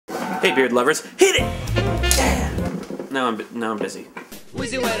Hey, beard lovers, hit it! Yeah! Now I'm busy.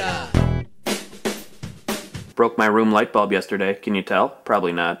 WheezyWaiter! Broke my room light bulb yesterday. Can you tell?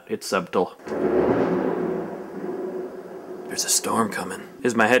 Probably not. It's subtle. There's a storm coming.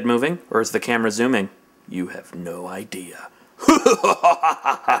 Is my head moving, or is the camera zooming? You have no idea.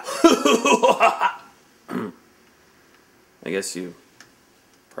 I guess you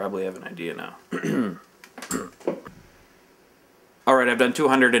probably have an idea now. Alright, I've done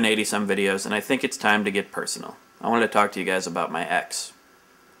 280 some videos, and I think it's time to get personal. I wanted to talk to you guys about my ex.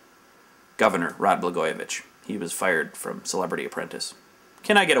 Governor Rod Blagojevich. He was fired from Celebrity Apprentice.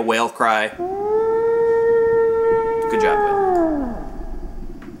 Can I get a whale cry? Good job, whale.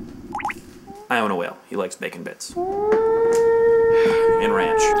 I own a whale. He likes bacon bits. And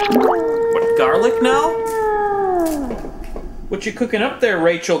ranch. What, garlic now? What you cooking up there,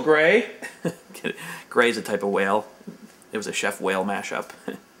 Rachel Gray? Gray's a type of whale. It was a chef whale mashup.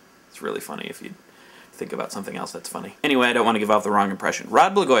 It's really funny if you think about something else that's funny. Anyway, I don't want to give off the wrong impression.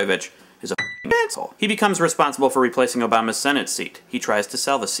 Rod Blagojevich is a asshole. He becomes responsible for replacing Obama's Senate seat. He tries to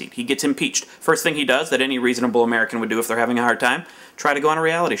sell the seat. He gets impeached. First thing he does that any reasonable American would do if they're having a hard time, try to go on a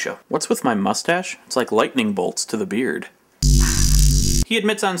reality show. What's with my mustache? It's like lightning bolts to the beard. He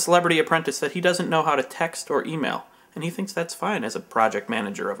admits on Celebrity Apprentice that he doesn't know how to text or email, and he thinks that's fine as a project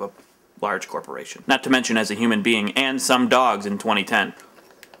manager of a large corporation. Not to mention as a human being and some dogs in 2010.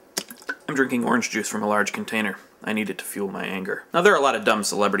 I'm drinking orange juice from a large container. I need it to fuel my anger. Now, there are a lot of dumb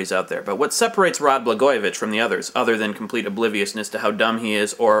celebrities out there, but what separates Rod Blagojevich from the others, other than complete obliviousness to how dumb he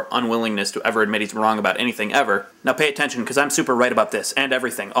is or unwillingness to ever admit he's wrong about anything ever, now pay attention because I'm super right about this and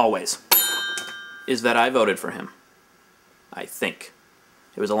everything, always, is that I voted for him. I think.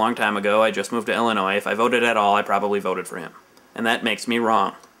 It was a long time ago. I just moved to Illinois. If I voted at all, I probably voted for him. And that makes me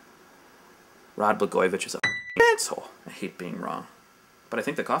wrong. Rod Blagojevich is a asshole. I hate being wrong. But I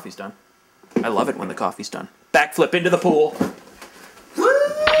think the coffee's done. I love it when the coffee's done. Backflip into the pool.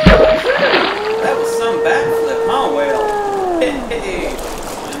 That was some backflip, huh, whale? Hey, hey.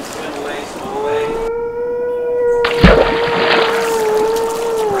 Swim away, swim away.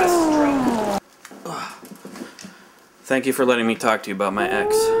 Breaststroke. Thank you for letting me talk to you about my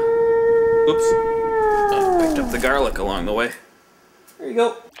ex. Oops. I picked up the garlic along the way. There you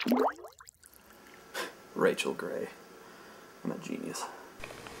go. Rachel Gray. I'm a genius.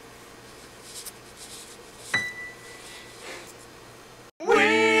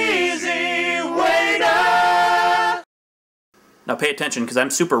 WheezyWaiter! Now pay attention because I'm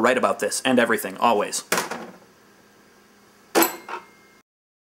super right about this and everything, always. I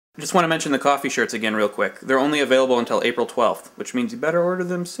just want to mention the coffee shirts again real quick. They're only available until April 12th, which means you better order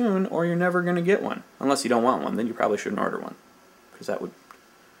them soon or you're never going to get one. Unless you don't want one, then you probably shouldn't order one. Because that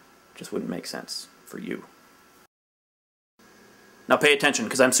just wouldn't make sense for you. Now pay attention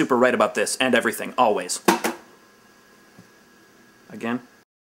because I'm super right about this and everything, always. Again.